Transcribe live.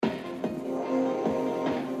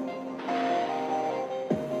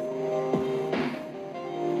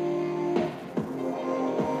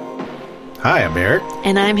Hi, I'm Eric.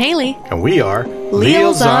 And I'm Haley. And we are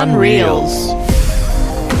Leals on Reels.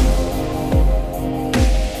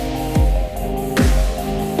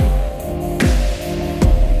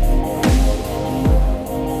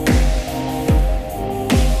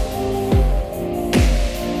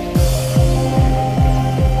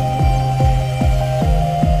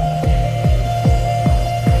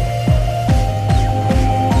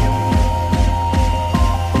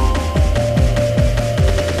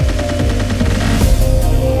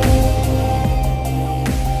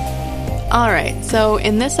 Alright, so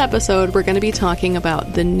in this episode, we're going to be talking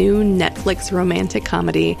about the new Netflix romantic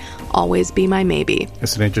comedy, Always Be My Maybe.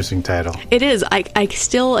 It's an interesting title. It is. I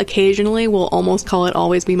still occasionally will almost call it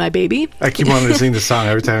Always Be My Baby. I keep wanting to sing the song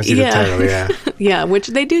every time I see the title, yeah. Yeah, which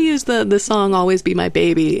they do use the song Always Be My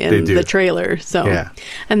Baby in the trailer. So, yeah.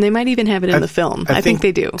 And they might even have it in the film. I think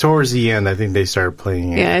they do. Towards the end, I think they start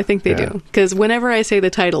playing it. Yeah, I think they do. Because whenever I say the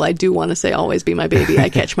title, I do want to say Always Be My Baby. I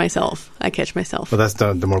catch myself. Well, that's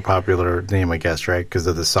the more popular name, I guess, right? Because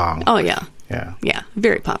of the song. Oh, yeah. Yeah. Yeah,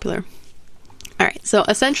 very popular. All right, so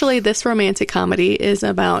essentially this romantic comedy is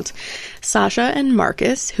about Sasha and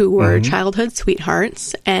Marcus, who were childhood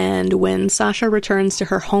sweethearts, and when Sasha returns to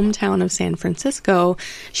her hometown of San Francisco,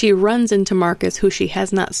 she runs into Marcus, who she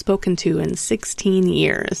has not spoken to in 16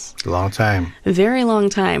 years. Long time. Very long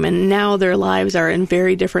time, and now their lives are in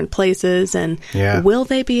very different places, and will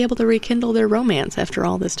they be able to rekindle their romance after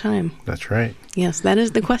all this time? That's right. Yes, that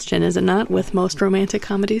is the question, is it not, with most romantic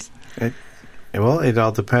comedies? Well, it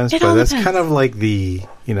all depends, but that's kind of like the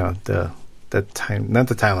time, not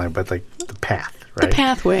the timeline, but like the path, right? The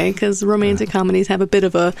pathway, because romantic comedies have a bit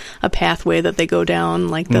of a pathway that they go down,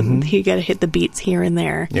 like you got to hit the beats here and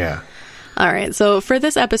there. Yeah. All right, so for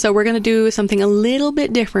this episode, we're going to do something a little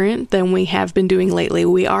bit different than we have been doing lately.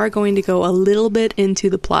 We are going to go a little bit into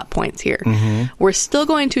the plot points here. We're still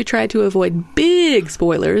going to try to avoid big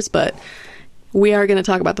spoilers, but we are going to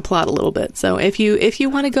talk about the plot a little bit. So if you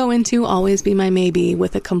want to go into Always Be My Maybe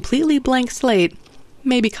with a completely blank slate,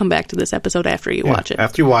 maybe come back to this episode after you watch it.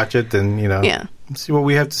 After you watch it, then, see what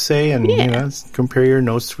we have to say and, compare your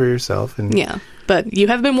notes for yourself. And but you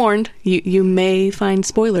have been warned. You may find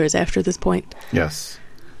spoilers after this point. Yes.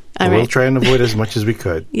 We'll try and avoid as much as we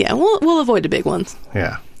could. Yeah, we'll avoid the big ones.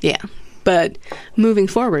 Yeah. Yeah. But moving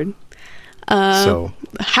forward, so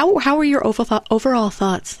how are your overall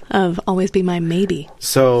thoughts of Always Be My Maybe?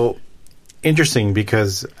 So interesting,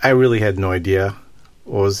 because I really had no idea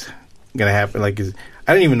what was going to happen. Like,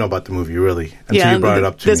 I didn't even know about the movie, really, until you brought it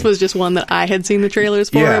up to me. This was just one that I had seen the trailers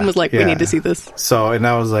for and was like, we need to see this. So, and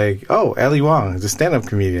I was like, oh, Ali Wong is a stand-up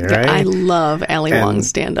comedian, right? I love Ali Wong's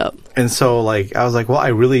stand-up. And so, like, I was like, well, I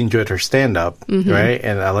really enjoyed her stand-up, right?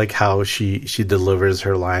 And I like how she delivers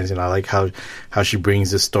her lines, and I like how she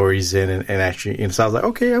brings the stories in and actually, and so I was like,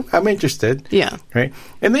 okay, I'm interested. Yeah. Right?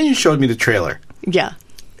 And then you showed me the trailer. Yeah.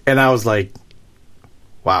 And I was like,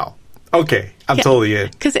 wow. Okay, I'm totally in.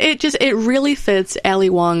 Because it really fits Ali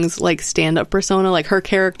Wong's, like, stand-up persona. Like, her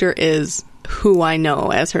character is who I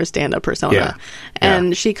know as her stand-up persona. Yeah.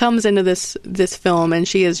 And she comes into this film, and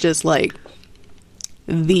she is just, like,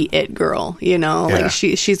 the it girl, Like,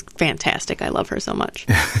 she's fantastic. I love her so much.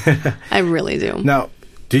 I really do. Now,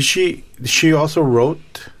 she also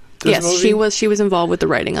wrote this movie? She was involved with the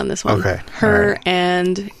writing on this one. Okay. Her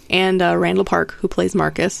and Randall Park, who plays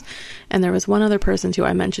Marcus. And there was one other person, too.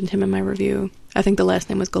 I mentioned him in my review. I think the last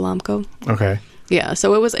name was Golamko. Okay. Yeah,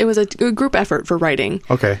 so it was a group effort for writing.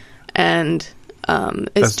 Okay. And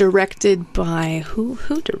it's directed by... Who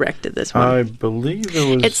directed this one? I believe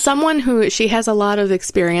it was... It's someone who... She has a lot of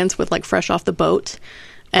experience with, like, Fresh Off the Boat.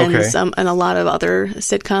 And and a lot of other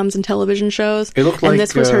sitcoms and television shows. It looked like, and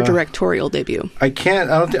this was her directorial debut. I'm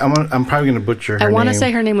probably going to butcher her name. I want to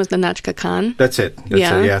say her name was Nanachka Khan. That's it.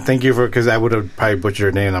 Yeah. Thank you because I would have probably butchered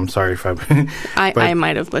her name. I'm sorry if I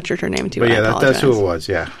might have butchered her name too. But yeah, that's who it was.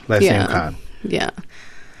 Yeah, last name Khan. Yeah.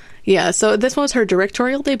 Yeah, so this was her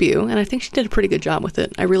directorial debut, and I think she did a pretty good job with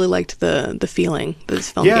it. I really liked the feeling that this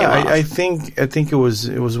film gave off. I think it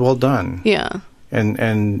was well done. Yeah.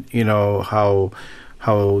 And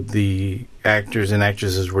how the actors and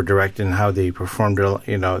actresses were directed and how they performed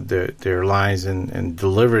their lines and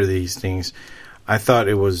deliver these things. I thought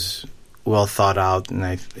it was well thought out, and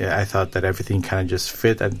I thought that everything kind of just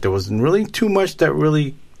fit. There wasn't really too much that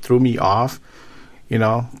really threw me off,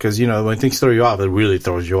 because when things throw you off, it really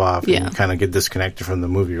throws you off, and you kind of get disconnected from the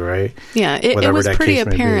movie, right? Yeah, it was pretty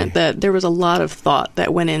apparent that there was a lot of thought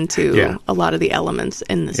that went into a lot of the elements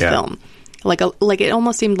in this film. Like it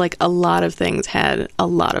almost seemed like a lot of things had a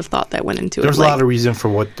lot of thought that went into it. There's a lot of reason for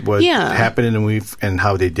what happened in the movie and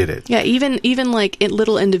how they did it. Yeah, even like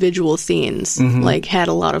little individual scenes like had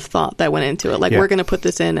a lot of thought that went into it. Like we're going to put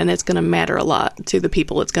this in, and it's going to matter a lot to the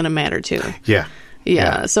people it's going to matter to.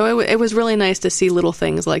 Yeah. So it was really nice to see little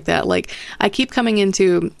things like that. Like I keep coming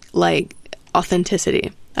into like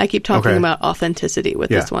authenticity. I keep talking about authenticity with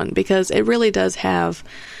this one because it really does have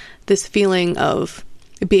this feeling of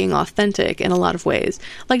being authentic in a lot of ways.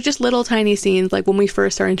 Like just little tiny scenes, like when we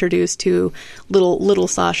first are introduced to little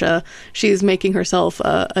Sasha, she's making herself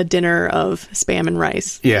a dinner of Spam and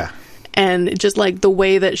rice. Yeah. And just like the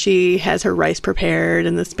way that she has her rice prepared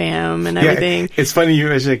and the Spam and everything. It's funny you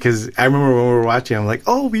mentioned it because I remember when we were watching, I'm like,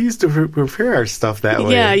 oh, we used to prepare our stuff that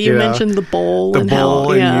way. Yeah, you mentioned the bowl. The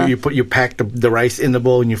bowl, and you pack the rice in the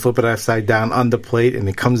bowl and you flip it upside down on the plate and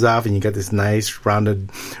it comes off and you got this nice rounded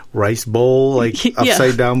rice bowl, like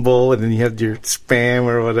upside down bowl, and then you have your Spam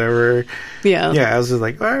or whatever. Yeah. Yeah, I was just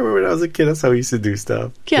like, oh, I remember when I was a kid, that's how we used to do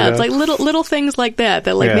stuff. Yeah, it's like little things like that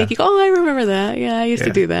like make you go, oh, I remember that. Yeah, I used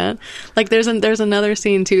to do that. Like there's another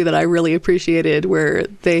scene too that I really appreciated where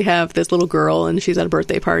they have this little girl and she's at a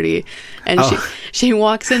birthday party and she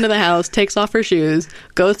walks into the house, takes off her shoes,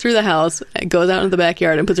 goes through the house, goes out into the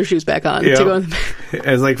backyard and puts her shoes back on to go in the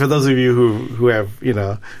It's like for those of you who have,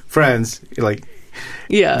 friends, like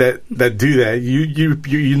that do that,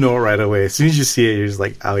 you know it right away. As soon as you see it, you're just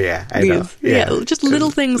like, oh yeah, I know. Yeah, just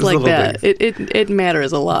little things like that. It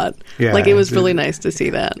matters a lot. Yeah, like it was really nice to see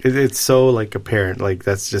that. It's so like apparent. Like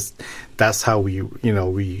that's how we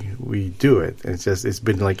do it. It's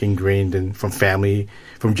been like ingrained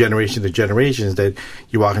from generation to generations that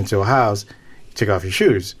you walk into a house, you take off your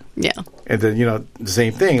shoes. Yeah. And then, the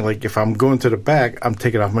same thing. Like if I'm going to the back, I'm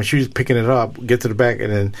taking off my shoes, picking it up, get to the back,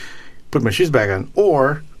 and then put my shoes back on,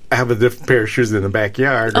 or I have a different pair of shoes in the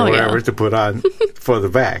backyard or whatever to put on for the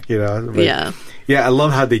back, But, I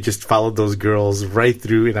love how they just followed those girls right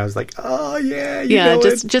through, and I was like, oh yeah,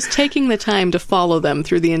 just taking the time to follow them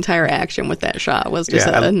through the entire action with that shot was just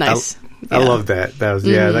a nice. I love that. That was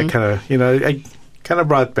that kind of I kind of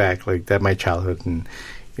brought back like that my childhood, and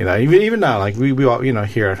even now like we all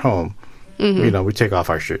here at home, we take off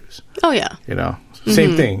our shoes. Oh yeah,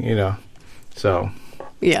 same thing, so.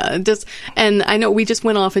 Yeah, and I know we just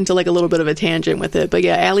went off into like a little bit of a tangent with it, but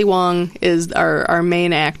yeah, Ali Wong is our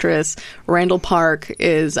main actress. Randall Park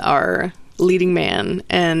is our leading man,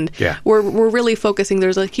 and we're really focusing.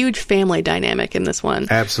 There's a huge family dynamic in this one.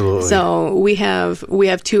 Absolutely. So we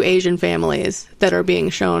have two Asian families that are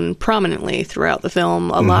being shown prominently throughout the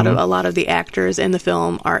film. A lot of the actors in the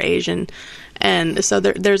film are Asian. And so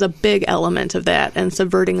there's a big element of that, and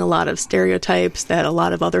subverting a lot of stereotypes that a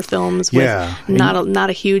lot of other films with not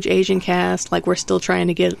a huge Asian cast. Like we're still trying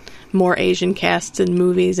to get more Asian casts in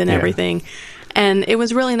movies and everything. And it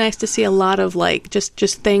was really nice to see a lot of like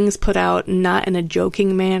just things put out not in a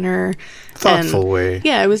joking manner, thoughtful way.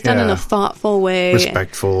 Yeah, it was done in a thoughtful way,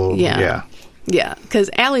 respectful. Yeah,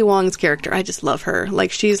 because Ali Wong's character, I just love her.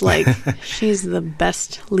 Like, she's the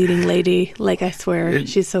best leading lady. Like, I swear,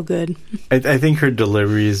 she's so good. I think her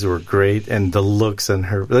deliveries were great, and the looks on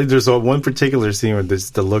her. Like, there's one particular scene where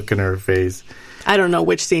there's the look in her face. I don't know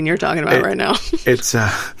which scene you're talking about right now. It's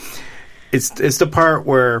the part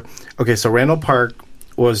where, so Randall Park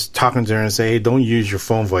was talking to her and say, hey, don't use your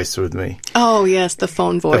phone voice with me. Oh, yes, the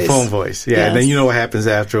phone voice. The phone voice, yeah. Yes. And then you know what happens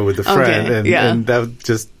after with the friend. And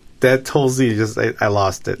that totally I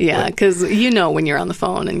lost it. Yeah, because when you're on the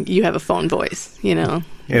phone and you have a phone voice, and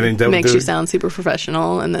it makes you sound super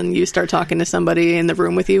professional, and then you start talking to somebody in the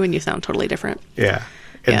room with you and you sound totally different. Yeah.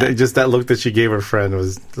 And just that look that she gave her friend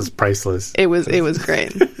was priceless. It was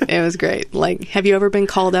great. It was great. Like, have you ever been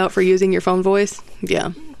called out for using your phone voice?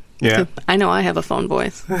 Yeah. Yeah. I know I have a phone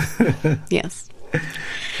voice. Yes.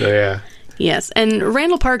 So, yeah. Yes. And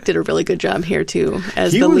Randall Park did a really good job here, too,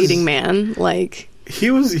 as the leading man. Like...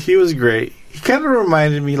 He was great. He kind of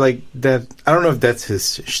reminded me like that. I don't know if that's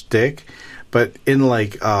his shtick, but in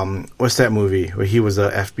like what's that movie where he was a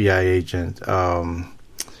FBI agent?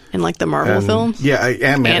 In like the Marvel film? Yeah,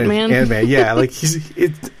 Ant-Man. Ant-Man. Yeah, like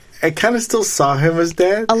I kind of still saw him as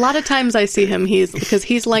that. A lot of times I see him because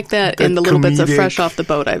he's like that in the little bits of Fresh Off the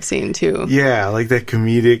Boat I've seen too. Yeah, like that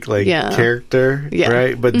comedic character,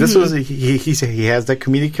 right? But this was he has that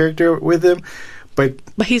comedic character with him. But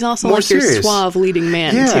he's also like serious. Your suave leading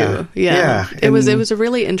man too. Yeah. It was a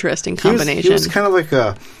really interesting combination. He was kind of like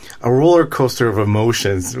a roller coaster of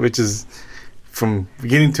emotions, which is from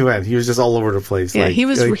beginning to end. He was just all over the place. Yeah, he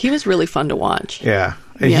was really fun to watch. Yeah,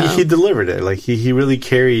 and he delivered it. Like he really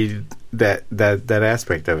carried that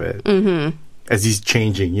aspect of it as he's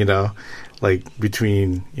changing. Like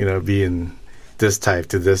between being this type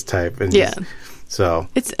to this type, and Yeah. so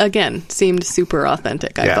It's, again, seemed super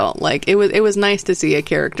authentic, I felt. Like, it was nice to see a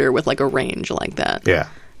character with, like, a range like that. yeah.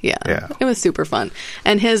 Yeah. It was super fun.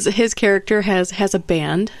 And his character has a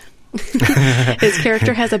band. His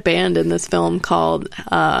character has a band in this film called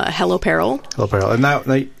Hello Peril. Hello, Peril. And now,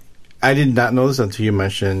 like, I did not know this until you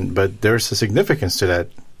mentioned, but there's a significance to that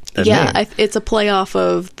Yeah, name. it's a play off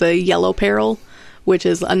of the Yellow Peril, which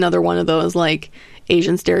is another one of those, like,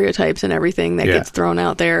 Asian stereotypes and everything that gets thrown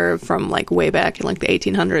out there from, like, way back in, like, the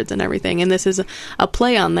 1800s and everything. And this is a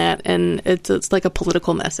play on that, and it's like a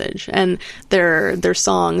political message. And their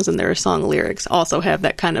songs and their song lyrics also have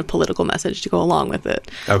that kind of political message to go along with it.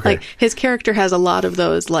 Okay. Like, his character has a lot of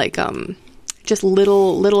those, like, just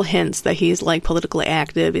little hints that he's, like, politically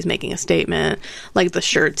active. He's making a statement. Like the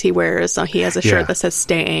shirts he wears. So he has a shirt that says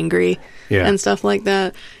 "Stay Angry" and stuff like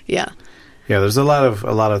that. Yeah. Yeah, there's a lot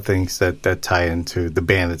of things that tie into the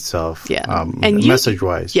band itself. Yeah. And message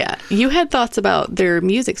wise. Yeah. You had thoughts about their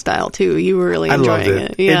music style too. You were really enjoying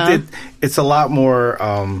it. Yeah. It's a lot more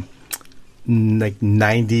like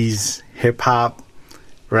 90s hip hop,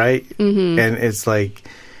 right? Mm-hmm. And it's like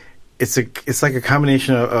it's like a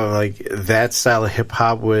combination of like that style of hip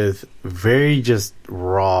hop with very just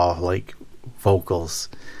raw like vocals.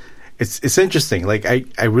 It's interesting. Like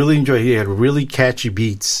I really enjoy it. He had really catchy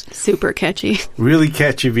beats. Super catchy. Really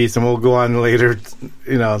catchy beats, and we'll go on later,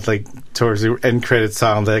 you know, like towards the end credit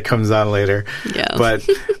song that comes on later. Yeah.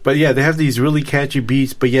 But yeah, they have these really catchy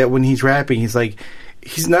beats, but yet when he's rapping,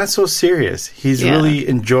 he's not so serious. He's really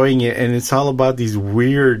enjoying it, and it's all about these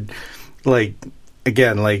weird, like,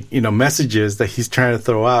 again, like, you know, messages that he's trying to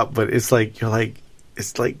throw out, but it's like, you're like,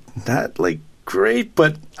 it's like not like great,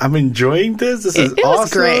 but I'm enjoying this. This is awesome.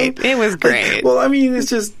 Was great. It was great. Like, well, I mean, it's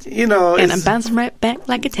just, you know. And I'm bouncing right back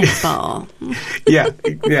like a tennis ball. yeah,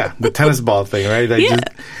 the tennis ball thing, right?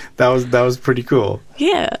 That was pretty cool.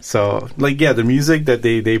 Yeah. So, like, yeah, the music that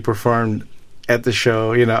they performed at the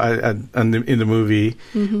show, you know, in the movie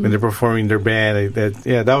when they're performing their band,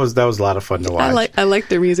 that was a lot of fun to watch. I like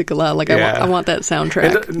their music a lot. Like, I want that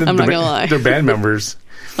soundtrack. I'm not gonna lie. Their band members.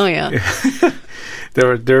 Oh yeah.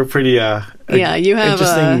 They're pretty you have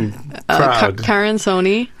interesting crowd. Karen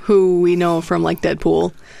Sony, who we know from like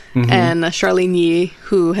Deadpool, and Charlene Yee,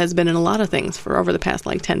 who has been in a lot of things for over the past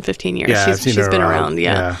like 10-15 years. Yeah, she's been around.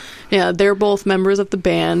 Yeah, they're both members of the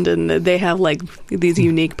band, and they have like these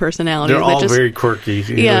unique personalities. They're all very quirky.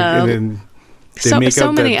 Yeah. And then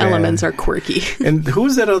so many elements are quirky. And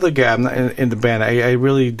who's that other guy in the band? I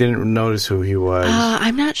really didn't notice who he was.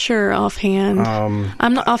 I'm not sure offhand.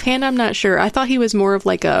 I'm not sure. I thought he was more of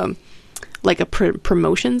like a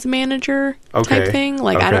promotions manager type thing.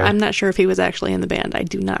 Like, I'm not sure if he was actually in the band. I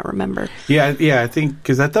do not remember. Yeah, I think,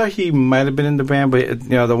 because I thought he might have been in the band, but, you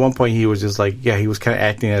know, at one point he was just like, he was kind of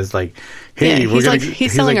acting as like, hey,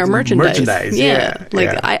 he's selling our merchandise. Yeah.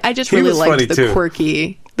 I just really liked the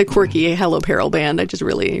quirky Hello Peril band. I just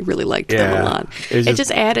really, really liked them a lot. It just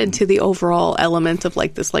added to the overall element of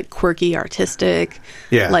like this like quirky artistic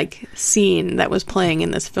like scene that was playing in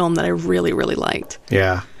this film that I really, really liked.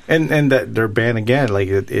 Yeah. And that their band, again, like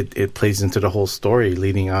it plays into the whole story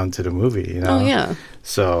leading on to the movie, you know? Oh yeah.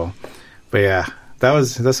 So, but yeah,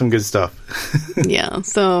 that's some good stuff. Yeah.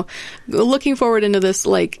 So looking forward into this,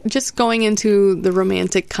 like just going into the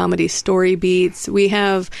romantic comedy story beats,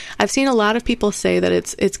 I've seen a lot of people say that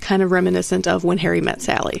it's kind of reminiscent of When Harry Met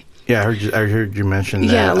Sally. Yeah, I heard you mention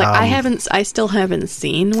that. Yeah, like I still haven't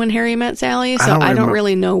seen When Harry Met Sally, so I don't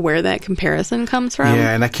really know where that comparison comes from.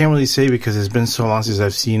 Yeah, and I can't really say because it's been so long since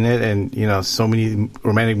I've seen it, and, you know, so many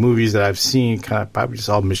romantic movies that I've seen kind of probably just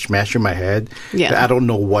all mishmash in my head. Yeah. That I don't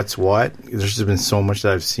know what's what. There's just been so much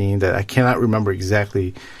that I've seen that I cannot remember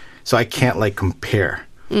exactly, so I can't, like, compare,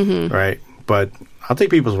 right? But I'll take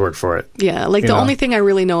people's word for it. Yeah, like the only thing I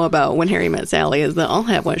really know about When Harry Met Sally is that I'll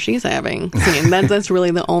have what she's having. And that's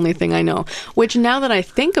really the only thing I know. Which, now that I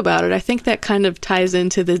think about it, I think that kind of ties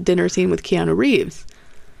into the dinner scene with Keanu Reeves.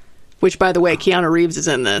 Which, by the way, Keanu Reeves is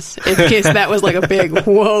in this. In case that was like a big,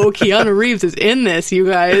 whoa, Keanu Reeves is in this, you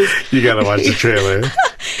guys. You gotta watch the trailer.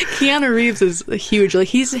 Keanu Reeves is huge. Like,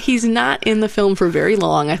 he's not in the film for very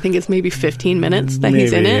long. I think it's maybe 15 minutes that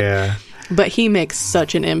he's in it. Yeah. But he makes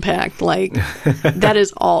such an impact. Like, that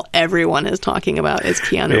is all everyone is talking about is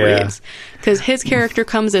Keanu Reeves. Because his character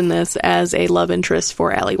comes in this as a love interest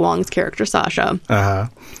for Ali Wong's character, Sasha. Uh-huh.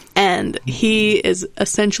 And he is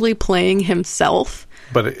essentially playing himself.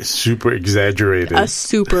 But it's super exaggerated. A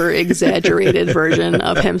super exaggerated version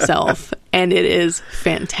of himself. And it is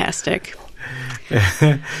fantastic.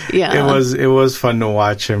 Yeah. It was fun to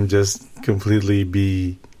watch him just completely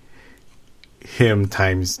be him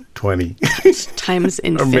times 20. Times Or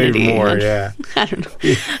infinity. maybe more, yeah. I don't know.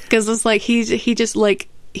 Because it's like he just like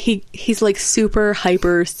he's like super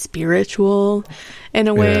hyper spiritual in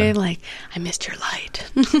a way. Yeah. Like, I missed your light.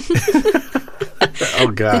 Oh,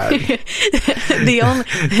 God. Scene.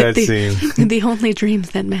 The only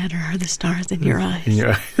dreams that matter are the stars in your eyes.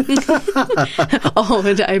 Yeah. Oh,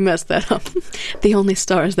 and I messed that up. The only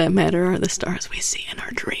stars that matter are the stars we see in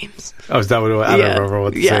our dreams. Oh, is that what I don't remember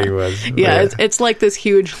what the saying was. Yeah, it's like this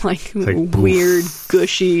huge, like weird,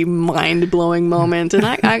 gushy, mind-blowing moment. And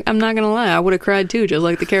I'm not going to lie, I would have cried too, just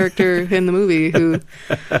like the character in the movie who,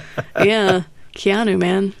 yeah, Keanu,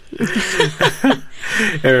 man.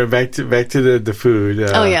 Anyway, back to the food.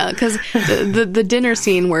 Oh yeah, because the dinner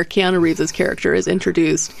scene where Keanu Reeves' character is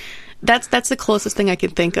introduced, that's the closest thing I can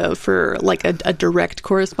think of for like a direct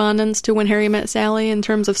correspondence to When Harry Met Sally in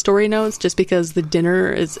terms of story notes, just because the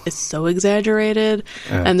dinner is so exaggerated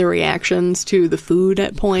and the reactions to the food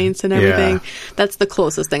at points and everything. Yeah. That's the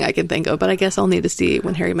closest thing I can think of, but I guess I'll need to see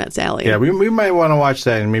When Harry Met Sally. Yeah, we might want to watch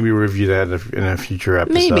that and maybe review that in a future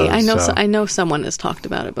episode. Maybe. I know someone has talked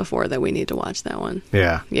about it before that we need to watch that one.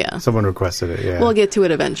 Yeah. Yeah. Someone requested it, yeah. We'll get to it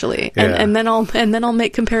eventually. And then I'll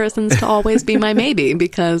make comparisons to Always Be My Maybe,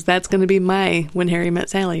 because that's going to be my When Harry Met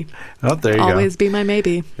Sally. Oh, there you go. Always Be My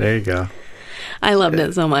Maybe. There you go. I loved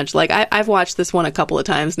it so much. Like, I've watched this one a couple of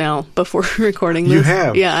times now before recording this. You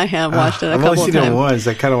have? Yeah, I have watched it a couple of times. I've only seen it once.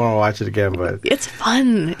 I kind of want to watch it again, but... It's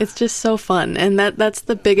fun. It's just so fun. And that's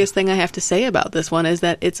the biggest thing I have to say about this one, is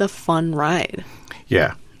that it's a fun ride.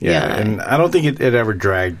 Yeah. Yeah, and I don't think it ever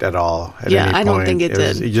dragged at all at any point. I don't think it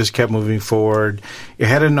did. It just kept moving forward. It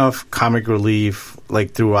had enough comic relief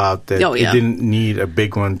like throughout that it didn't need a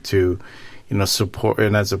big one to, support,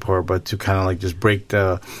 not support, but to kind of like just break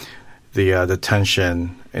the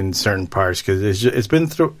tension in certain parts, because it's been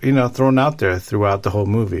thrown out there throughout the whole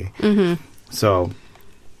movie. Mm-hmm. So,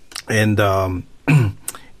 and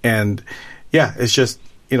yeah, it's just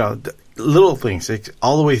little things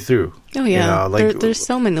all the way through. Oh yeah, there's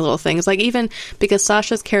so many little things. Like, even because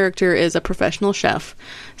Sasha's character is a professional chef,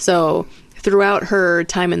 so throughout her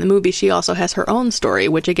time in the movie, she also has her own story,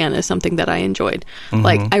 which again is something that I enjoyed. Mm-hmm.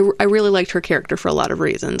 Like, I really liked her character for a lot of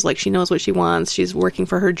reasons. Like, she knows what she wants. She's working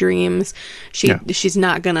for her dreams. She's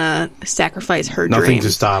not gonna sacrifice her dreams. Nothing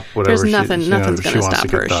to stop whatever. There's nothing's gonna stop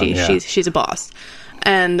her. She's a boss,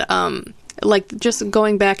 and like, just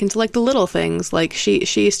going back into like the little things, like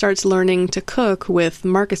she starts learning to cook with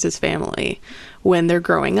Marcus's family when they're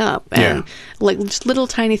growing up, and like just little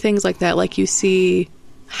tiny things like that. Like, you see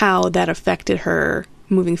how that affected her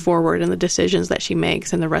moving forward and the decisions that she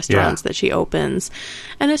makes and the restaurants that she opens.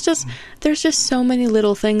 And it's just, there's just so many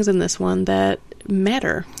little things in this one that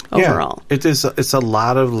matter overall. It's a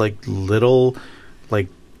lot of like little like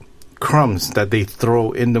crumbs that they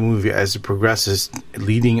throw in the movie as it progresses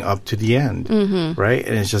leading up to the end, right?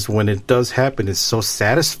 And it's just, when it does happen, it's so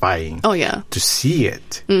satisfying to see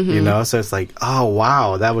it, so it's like, oh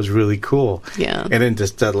wow, that was really cool. And then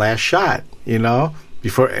just the last shot,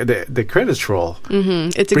 before the credits roll,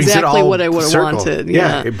 it's exactly what I would have wanted.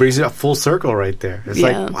 It brings it a full circle right there. It's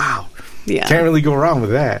like, wow. Yeah. Can't really go wrong with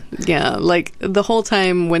that. Yeah, like the whole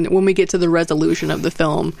time when we get to the resolution of the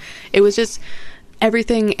film, it was just,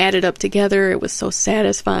 everything added up together. It was so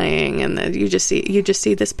satisfying, and then you just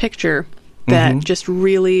see this picture that just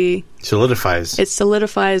really solidifies. It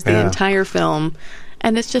solidifies the entire film,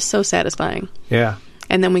 and it's just so satisfying. Yeah.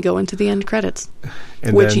 And then we go into the end credits,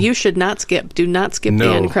 which you should not skip. Do not skip the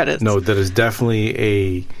end credits. No, that is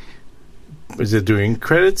definitely is it during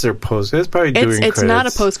credits or post? It's probably during credits. It's not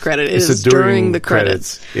a post-credit. It is during the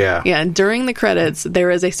credits. Yeah. Yeah, during the credits,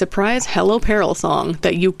 there is a surprise Hello Peril song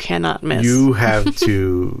that you cannot miss. You have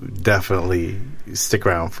to definitely stick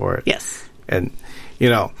around for it. Yes. And,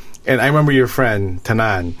 and I remember your friend,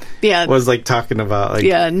 Tanan, was like talking about like...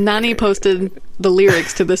 Yeah, Nani posted the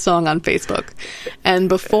lyrics to this song on Facebook. And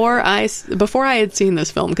before I had seen this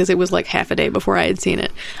film, because it was like half a day before I had seen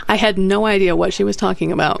it, I had no idea what she was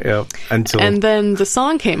talking about. Yep. And then the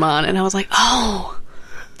song came on, and I was like, oh,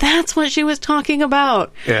 that's what she was talking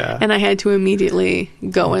about. Yeah. And I had to immediately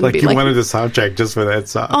go and like, be you like... wanted the soundtrack just for that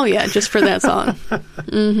song. Oh, yeah, just for that song.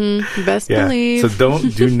 Best believe. So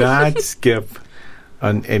do not skip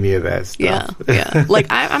on any of that stuff. Yeah. Like,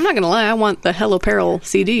 I'm not gonna lie, I want the Hello Peril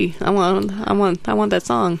CD. I want that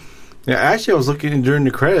song. Yeah, actually, I was looking during the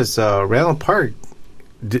credits. Randall Park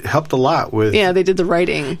helped a lot with. Yeah, they did the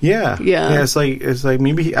writing. Yeah. It's like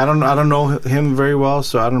maybe I don't know him very well,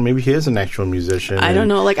 so I don't know. Maybe he is an actual musician. I don't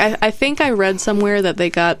know. Like, I think I read somewhere that they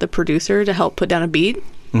got the producer to help put down a beat.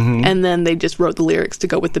 and then they just wrote the lyrics to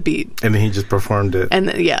go with the beat. And then he just performed it. And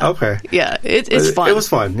then, Okay. Yeah, it's fun. It was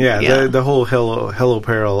fun, yeah. The whole Hello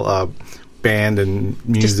Peril band and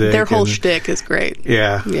music. Just their whole shtick is great.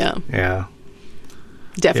 Yeah. Yeah.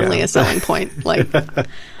 Definitely a selling point.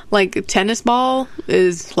 Like tennis ball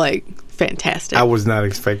is like fantastic. I was not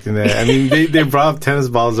expecting that. I mean, they brought up tennis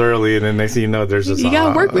balls early, and then next thing you know, there's just you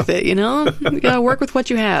gotta work with it. You know, you gotta work with what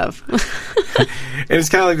you have. And it's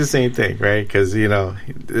kind of like the same thing, right? Because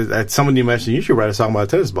somebody mentioned you should write a song about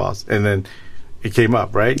tennis balls, and then it came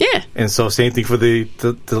up, right? Yeah. And so same thing for the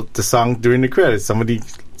song during the credits. Somebody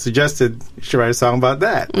suggested you should write a song about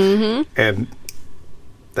that, and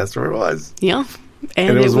that's where it was. Yeah,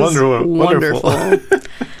 and it was wonderful.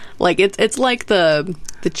 Like it's like the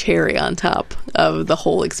cherry on top of the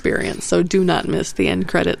whole experience. So do not miss the end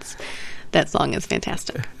credits. That song is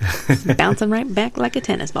fantastic. It's bouncing right back like a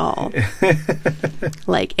tennis ball.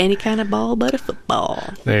 Like any kind of ball but a football.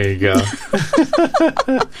 There you go.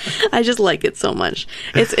 I just like it so much.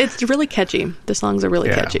 It's really catchy. The songs are really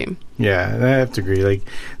catchy. Yeah, I have to agree. Like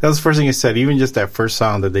that was the first thing I said. Even just that first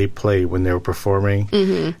song that they played when they were performing,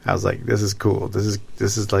 I was like, "This is cool. This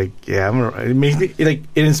is like, it made me it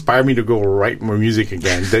inspired me to go write more music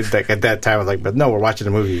again." Like at that time, I was like, "But no, we're watching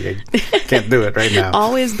a movie. I can't do it right now."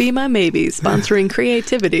 Always be my maybe, sponsoring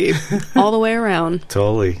creativity all the way around.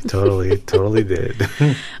 Totally did.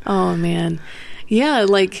 Oh man, yeah.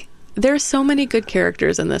 Like there's so many good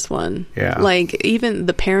characters in this one. Yeah. Like even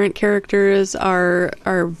the parent characters are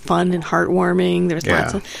fun and heartwarming. There's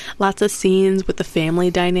lots of scenes with the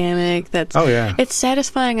family dynamic. It's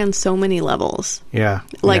satisfying on so many levels. Yeah.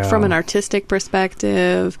 Like from an artistic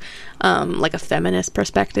perspective, like a feminist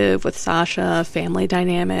perspective with Sasha, family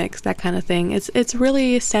dynamics, that kind of thing. It's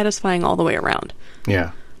really satisfying all the way around.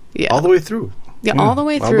 Yeah. Yeah. All the way through. Yeah, all the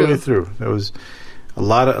way through. All the way through. There was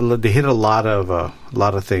they hit a lot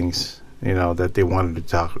of things, that they wanted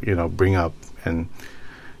to bring up, and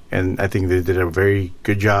I think they did a very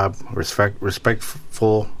good job,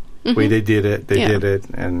 respectful way they did it. They did it,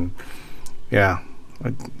 and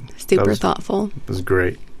super thoughtful. It was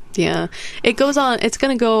great. Yeah, it goes on. It's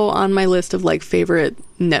going to go on my list of like favorite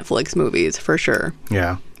Netflix movies for sure.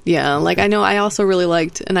 Yeah. Yeah, like I know I also really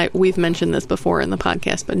liked, and we've mentioned this before in the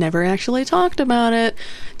podcast, but never actually talked about it,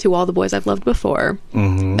 To All the Boys I've Loved Before.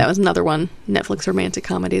 That was another one, Netflix romantic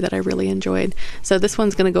comedy that I really enjoyed. So this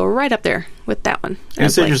one's going to go right up there with that one. And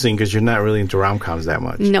it's interesting because you're not really into rom-coms that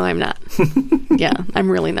much. No, I'm not. Yeah, I'm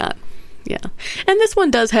really not. Yeah. And this one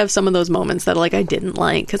does have some of those moments that like I didn't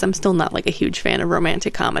like because I'm still not like a huge fan of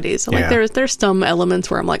romantic comedies. So like there's some elements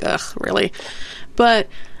where I'm like, ugh, really? But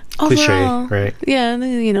cliche, overall, right? Yeah,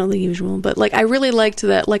 the usual. But like I really liked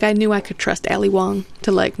that. Like I knew I could trust Ali Wong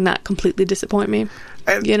to like not completely disappoint me.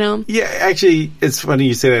 Yeah, actually, it's funny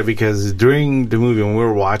you say that because during the movie when we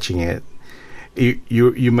were watching it,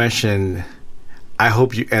 you mentioned, I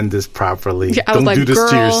hope you end this properly. Yeah, Don't do this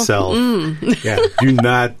to girl, yourself. Yeah, do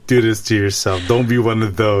not do this to yourself. Don't be one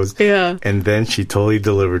of those. Yeah. And then she totally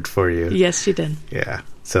delivered for you. Yes, she did. Yeah.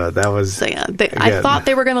 So that was... So yeah, I thought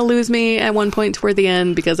they were going to lose me at one point toward the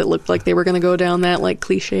end because it looked like they were going to go down that like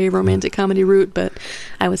cliche romantic comedy route, but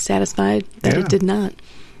I was satisfied that it did not.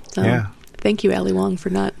 So thank you, Ali Wong,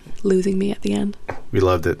 for not losing me at the end. We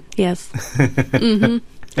loved it. Yes.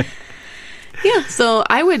 Yeah, so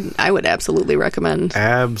I would absolutely recommend.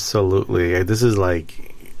 Absolutely. This is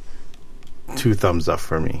like 2 thumbs up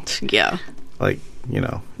for me. Yeah. Like,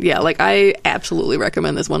 Yeah, like I absolutely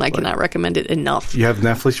recommend this one. I cannot recommend it enough. You have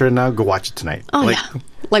Netflix right now? Go watch it tonight. Oh, yeah.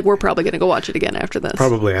 Like we're probably going to go watch it again after this.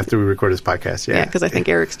 Probably after we record this podcast, yeah. Yeah, because I think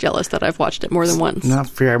Eric's jealous that I've watched it more than once. Not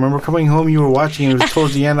fair. I remember coming home, you were watching, it was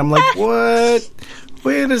towards the end. I'm like, what?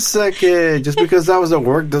 Wait a second. Just because I was at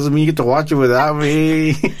work doesn't mean you get to watch it without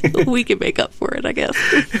me. We can make up for it, I guess.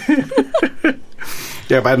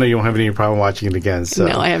 Yeah, but I know you don't have any problem watching it again. So.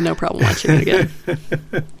 No, I have no problem watching it again.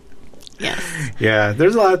 Yes. Yeah,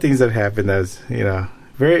 there's a lot of things that happen that's,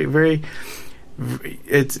 very, very...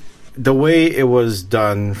 It's the way it was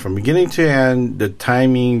done from beginning to end, the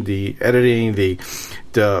timing, the editing, the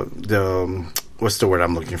what's the word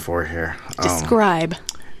I'm looking for here? Describe.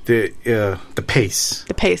 The pace.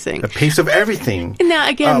 The pacing. The pace of everything. Now,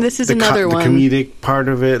 again, this is another one. The comedic part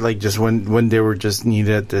of it, like just when they were just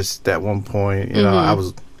needed at one point, I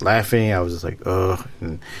was laughing. I was just like, ugh.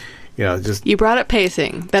 And, just... You brought up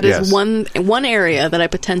pacing. That is one area that I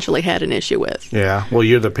potentially had an issue with. Yeah. Well,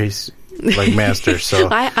 you're the pace like Master. So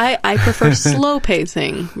I prefer slow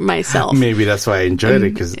pacing myself. Maybe that's why I enjoyed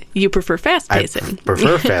it, because you prefer fast pacing. I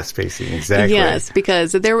prefer fast pacing. Exactly. Yes,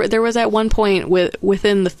 because there was at one point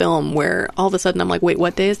within the film where all of a sudden I'm like, wait,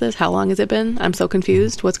 what day is this? How long has it been? I'm so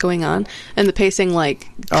confused. What's going on? And the pacing I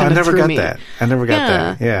never got that. I never got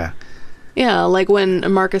that. Yeah. Yeah, like when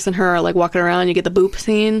Marcus and her are like walking around, you get the boop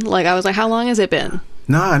scene. Like I was like, how long has it been?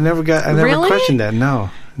 No, I never Really? questioned that. No.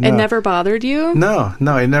 It never bothered you? No,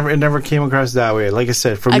 it never came across that way. Like I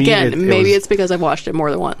said, for me, maybe it's because I've watched it more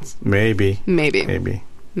than once. Maybe.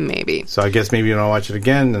 So I guess maybe when I watch it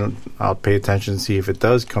again, and I'll pay attention and see if it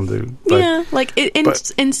does come through. Yeah, like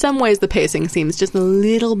in some ways the pacing seems just a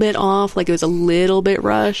little bit off, like it was a little bit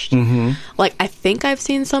rushed. Mm-hmm. Like I think I've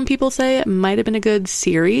seen some people say it might have been a good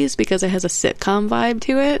series because it has a sitcom vibe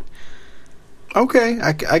to it. Okay,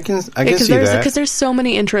 I can see that. Because there's so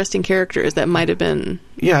many interesting characters that might have been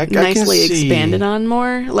I nicely expanded on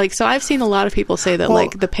more. Like, so I've seen a lot of people say that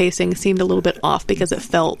like the pacing seemed a little bit off because it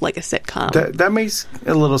felt like a sitcom. That makes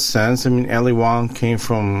a little sense. I mean, Ali Wong came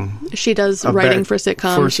from... She does writing for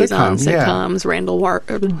sitcoms. She's on sitcoms. Yeah.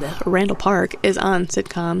 Randall Park is on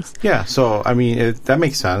sitcoms. Yeah, so, I mean, that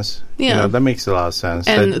makes sense. Yeah. That makes a lot of sense.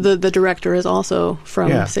 And the director is also from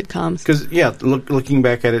sitcoms. Because, looking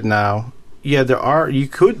back at it now... Yeah, you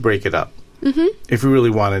could break it up if you really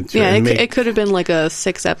wanted to. Yeah, it could have been like a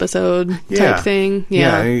 6-episode type thing.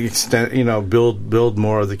 Yeah, extend, build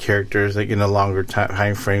more of the characters like in a longer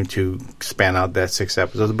time frame to span out that 6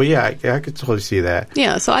 episodes. But yeah, I could totally see that.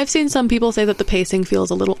 Yeah, so I've seen some people say that the pacing feels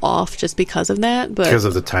a little off just because of that, but because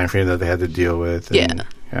of the time frame that they had to deal with. And,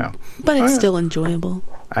 yeah, but it's still enjoyable.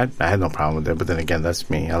 I had no problem with it, but then again, that's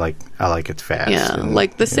me. I like it fast. Yeah, and,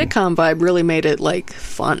 like the sitcom vibe really made it like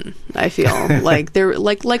fun. I feel like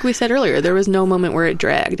like we said earlier, there was no moment where it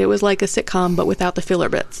dragged. It was like a sitcom, but without the filler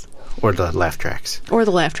bits or the laugh tracks. Oh,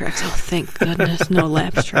 thank goodness, no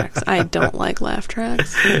laugh tracks. I don't like laugh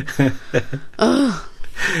tracks. Ugh.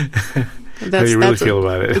 How do you really feel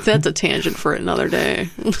about it? That's a tangent for another day.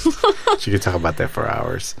 She could talk about that for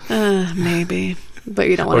hours. Maybe. But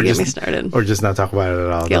you don't want to get me started. Or just not talk about it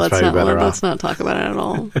at all. Yeah, let's not talk about it at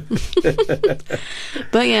all.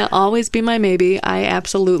 But yeah, Always Be My Maybe. I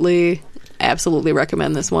absolutely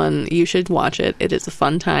recommend this one. You should watch it. It is a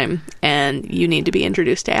fun time. And you need to be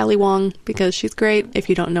introduced to Ali Wong because she's great if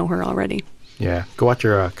you don't know her already. Yeah, go watch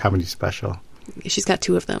her comedy special. She's got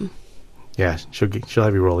 2 of them. Yeah, she'll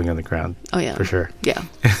have you rolling on the ground. Oh, yeah. For sure. Yeah.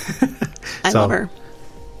 I love her.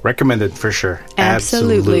 Recommended for sure.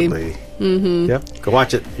 Absolutely. Mm-hmm. Yep. Go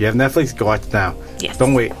watch it. You have Netflix? Go watch it now. Yes.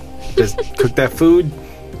 Don't wait. Just cook that food,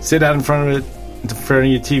 sit out in front of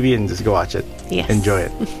your TV, and just go watch it. Yes. Enjoy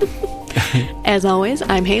it. As always,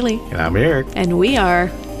 I'm Haley. And I'm Eric. And we are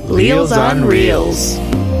Reels on Reels.